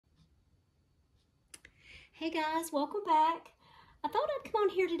Hey guys, welcome back. I thought I'd come on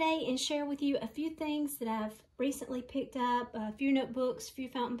here today and share with you a few things that I've recently picked up, a few notebooks, a few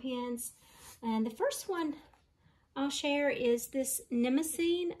fountain pens. And the first one I'll share is this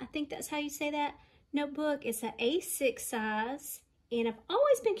Nemesine, I think that's how you say that, notebook. It's an A6 size, and I've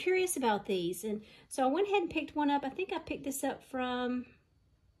always been curious about these. And so I went ahead and picked one up. I think I picked this up from,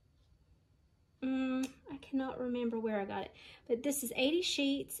 I cannot remember where I got it. But this is 80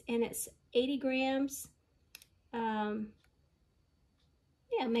 sheets, and it's 80 grams.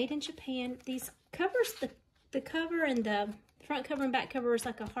 Yeah, made in Japan. These covers, the cover and the front cover and back cover is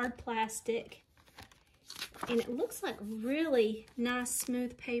like a hard plastic, and it looks like really nice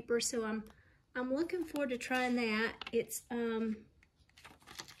smooth paper. So I'm looking forward to trying that. It's trying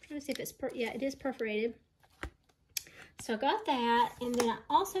to see if it's yeah, it is perforated. So I got that, and then I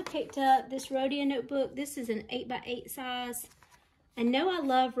also picked up this Rhodia notebook. This is an 8x8 size. I know I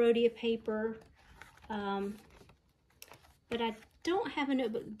love Rhodia paper, but I don't have a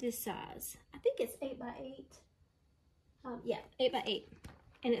notebook this size. I think it's 8x8. Yeah, 8x8.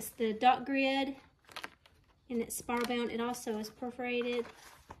 And it's the dot grid, and it's spiral bound. It also is perforated.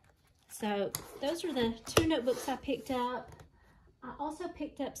 So those are the two notebooks I picked up. I also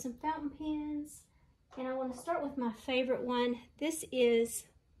picked up some fountain pens, and I want to start with my favorite one. This is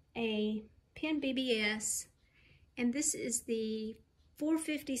a pen BBS, and this is the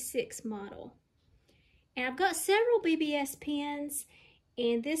 456 model. And I've got several BBS pens,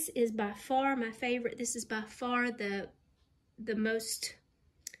 and this is by far my favorite. This is by far the most,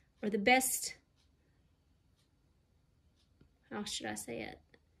 or the best, how should I say it?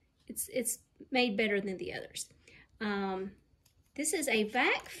 It's made better than the others. This is a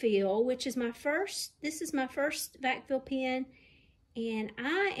vac fill, which is my first, this is my first vac fill pen, and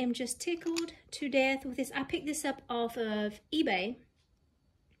I am just tickled to death with this. I picked this up off of eBay.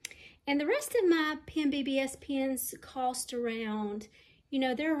 And the rest of my pen BBS pens cost around, you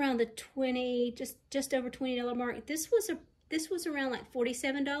know, they're around the 20, just over $20 mark. This was around like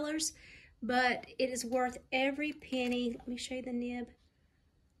 $47, but it is worth every penny. Let me show you the nib.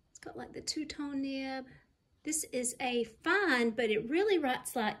 It's got like the two-tone nib. This is a fine, but it really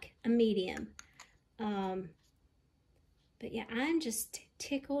writes like a medium. But yeah, I'm just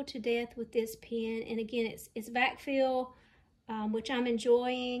tickled to death with this pen. And again, it's vac fill, which I'm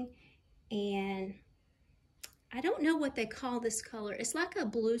enjoying. And I don't know what they call this color. It's like a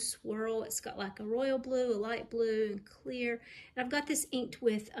blue swirl. It's got like a royal blue, a light blue, and clear. And I've got this inked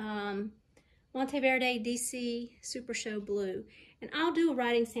with Monteverde DC Super Show Blue. And I'll do a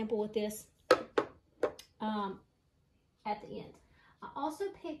writing sample with this at the end. I also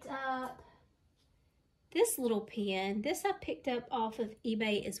picked up this little pen. This I picked up off of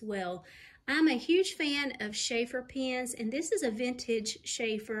eBay as well. I'm a huge fan of Schaefer pens, and this is a vintage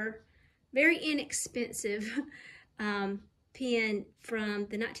Schaefer, very inexpensive pen from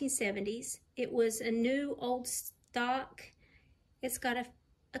the 1970s. It was a new old stock. It's got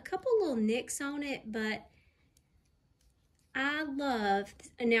a couple little nicks on it, but I love,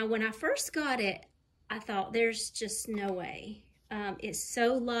 now when I first got it, I thought there's just no way. It's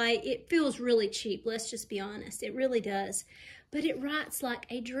so light. It feels really cheap, let's just be honest. It really does. But it writes like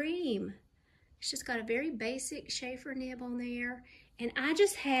a dream. It's just got a very basic Schaefer nib on there. And I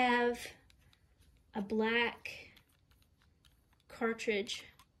just have a black cartridge.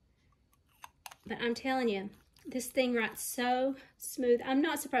 But I'm telling you, this thing writes so smooth. I'm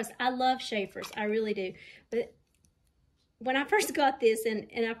not surprised. I love Schaefers. I really do. But when I first got this and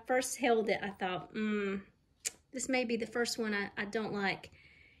I first held it, I thought, this may be the first one I don't like.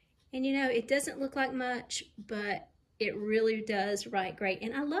 And you know, it doesn't look like much, but it really does write great.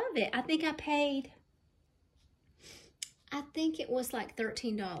 And I love it. I think I paid, I think it was like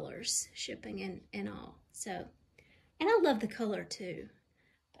 $13 shipping and all. So, and I love the color too.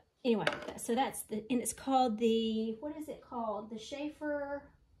 But anyway, so that's the, and it's called the, what is it called? The Schaefer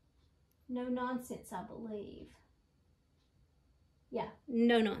No Nonsense, I believe. Yeah,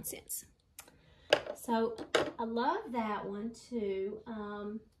 No Nonsense. So I love that one too.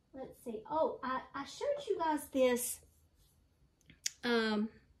 Let's see. Oh, I showed you guys this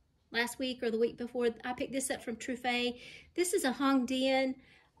last week or the week before. I picked this up from Truffet. This is a Hongdian.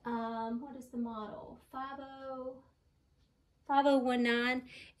 What is the model? 5019,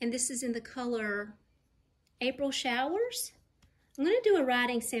 and this is in the color April Showers. I'm going to do a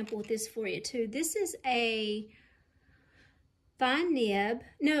writing sample with this for you too. This is a fine nib.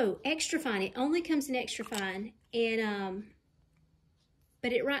 No, extra fine. It only comes in extra fine, and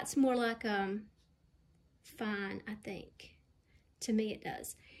but it writes more like fine, I think. To me it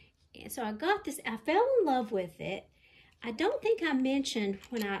does. And so I got this. I fell in love with it. I don't think I mentioned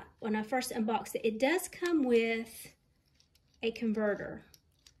when I first unboxed it, it does come with a converter.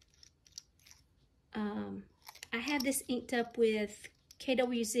 I have this inked up with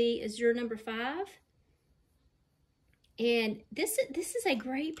KWZ Azure number 5. And this is a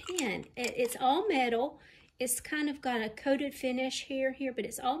great pen. It's all metal. It's kind of got a coated finish here, but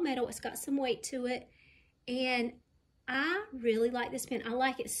it's all metal. It's got some weight to it. And I really like this pen. I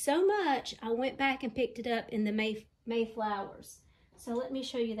like it so much, I went back and picked it up in the Mayflowers. So let me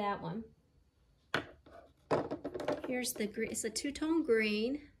show you that one. Here's the green. It's a two-tone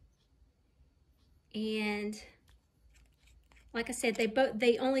green. And like I said,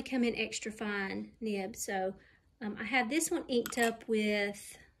 they only come in extra fine nib. So I have this one inked up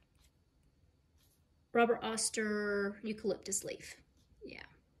with Robert Oster Eucalyptus Leaf. Yeah.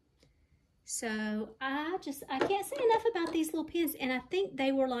 So I can't say enough about these little pens, and I think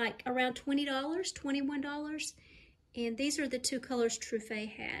they were like around $20, $21. And these are the two colors Truffet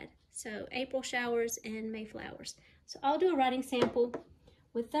had. So April Showers and Mayflowers. So I'll do a writing sample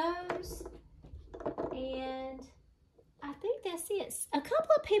with those. And I think that's it. A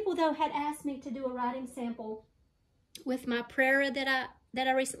couple of people though had asked me to do a writing sample with my Prera that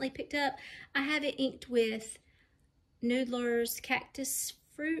I recently picked up. I have it inked with Noodler's Cactus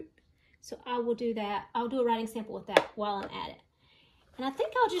Fruit. So I will do that. I'll do a writing sample with that while I'm at it. And I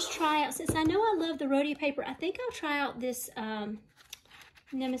think I'll just try out, since I know I love the rhodia paper, I think I'll try out this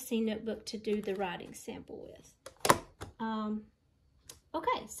Nemesis notebook to do the writing sample with.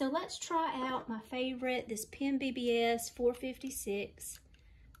 Okay, so let's try out my favorite, this Pen BBS 456.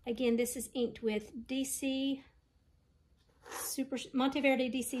 Again, this is inked with Monteverde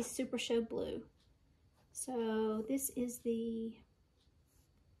DC Super Show Blue. So this is the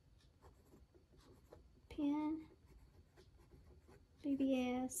Pen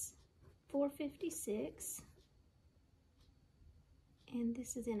BBS 456. And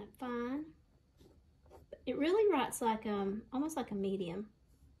this is in a fine. It really writes like almost like a medium.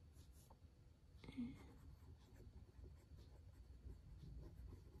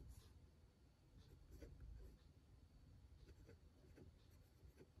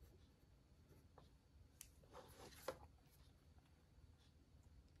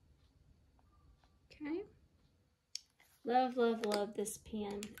 Okay. Love, love, love this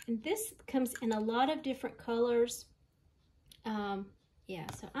pen. And this comes in a lot of different colors. Yeah,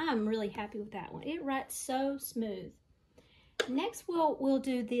 so I'm really happy with that one. It writes so smooth. Next, we'll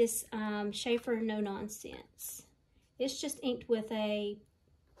do this Schaefer No Nonsense. It's just inked with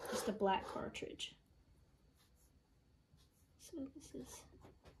just a black cartridge. So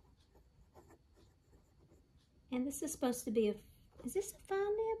this is supposed to be is this a fine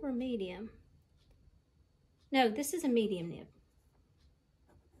nib or medium? No, this is a medium nib.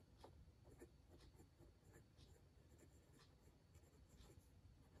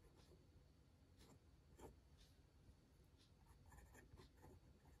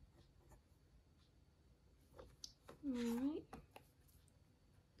 Alright.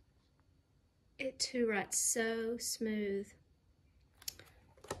 It too writes so smooth.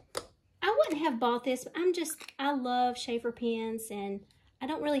 I wouldn't have bought this, but I love Schaefer pens, and I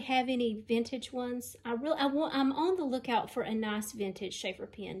don't really have any vintage ones. I'm on the lookout for a nice vintage Schaefer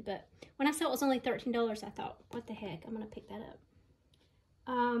pen, but when I saw it was only $13, I thought, what the heck, I'm gonna pick that up.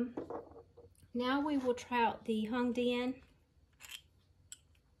 Now we will try out the Hongdian.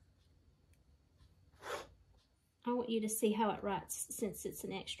 I want you to see how it writes since it's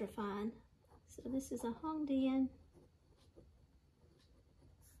an extra fine. So this is a Hongdian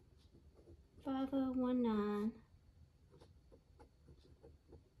 5019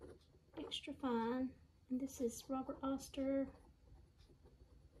 extra fine, and this is Robert Oster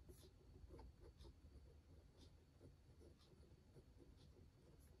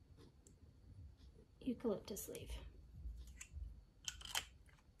Eucalyptus Leaf.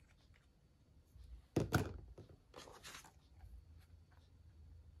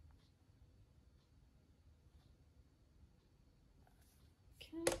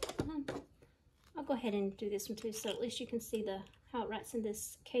 I'll go ahead and do this one too, so at least you can see how it writes in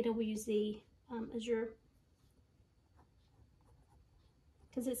this KWZ Azure,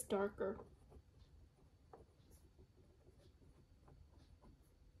 because it's darker.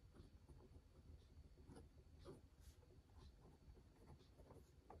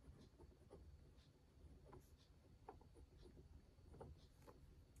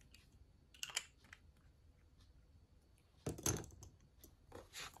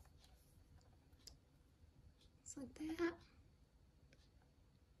 Like that.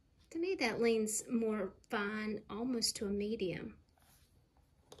 To me, that leans more fine, almost to a medium.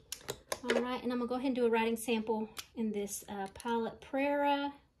 All right, and I'm gonna go ahead and do a writing sample in this Pilot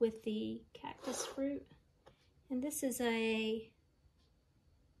Prera with the cactus fruit. And this is let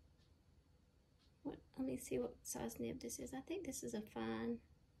me see what size nib this is. I think this is a fine.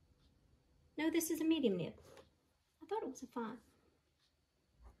 No, this is a medium nib. I thought it was a fine.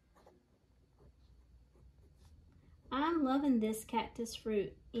 I'm loving this cactus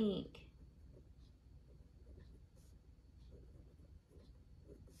fruit ink.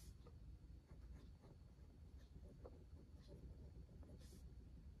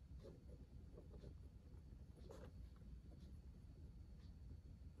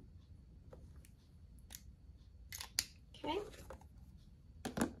 Okay.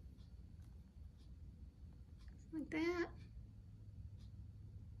 Like that.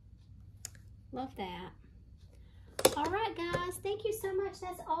 Love that. All right, guys. Thank you so much.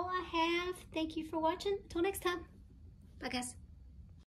 That's all I have. Thank you for watching. Until next time. Bye, guys.